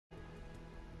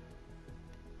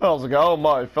How's it going,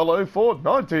 my fellow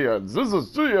Fortniteans? This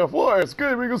is GFYS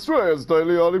Gaming Australia's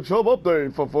daily item shop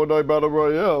update for Fortnite Battle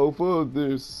Royale for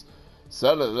this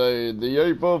Saturday, the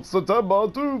 8th of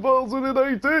September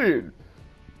 2018.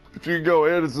 If you can go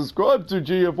ahead and subscribe to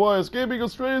GFYS Gaming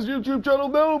Australia's YouTube channel,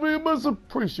 that will be most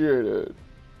appreciated.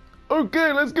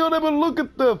 Okay, let's go and have a look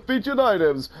at the featured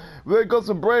items. They've got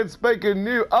some brand spanking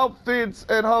new outfits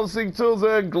and harvesting tools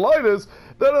and gliders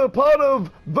that are part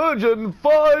of version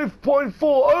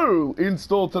 5.40 in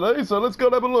store today, so let's go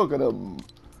and have a look at them.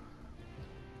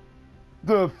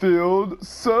 The Field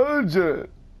Surgeon,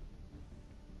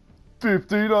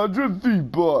 1,500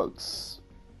 V-Bucks.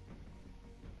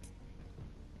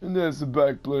 And there's the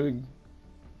back bling.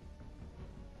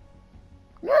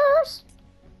 Yes!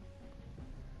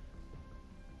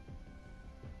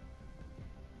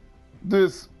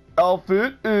 This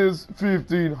outfit is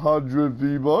 1,500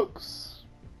 V-Bucks.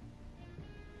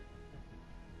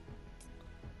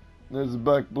 There's the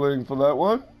back bling for that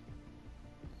one.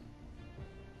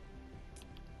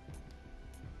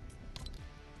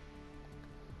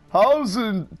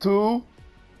 Housing tool,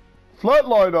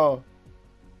 flatliner,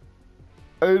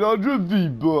 800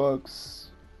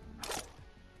 V-Bucks.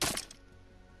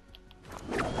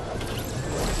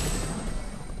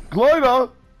 Glider,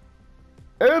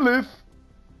 airlift,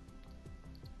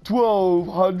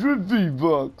 1,200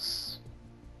 V-Bucks.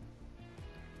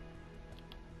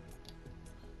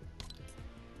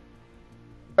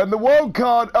 And the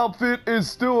wildcard outfit is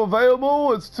still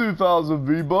available. It's 2,000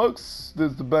 V-Bucks.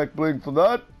 There's the back bling for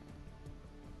that.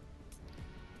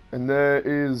 And there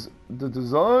is the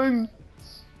design.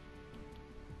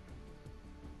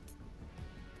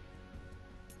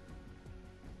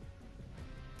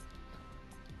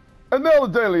 And now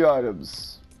the daily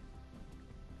items.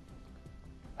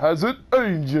 Hazard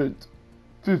Agent,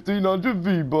 1,500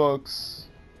 V-Bucks.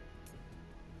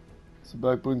 It's the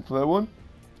back bling for that one.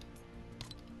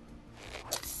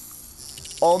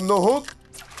 On the Hook,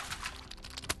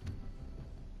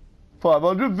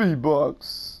 500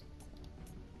 V-Bucks.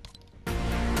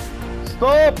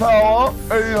 Star Power,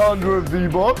 800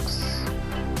 V-Bucks.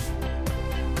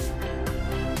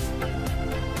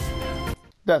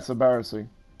 That's embarrassing.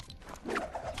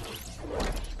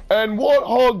 And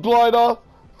Warthog Glider,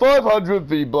 500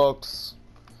 V-Bucks.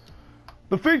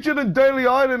 The featured and daily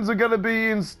items are going to be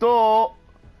in store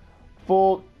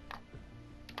for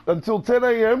until 10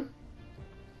 a.m.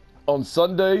 on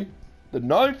Sunday, the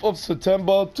 9th of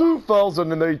September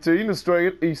 2018,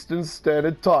 Australian Eastern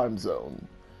Standard Time Zone.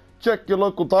 Check your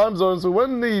local time zones for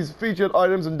when these featured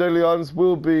items and daily items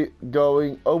will be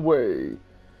going away.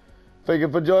 Thank you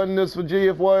for joining us for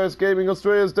GFYS Gaming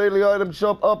Australia's daily item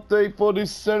shop update for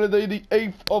this Saturday, the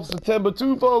 8th of September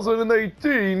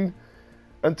 2018.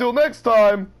 Until next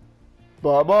time,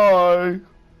 bye-bye.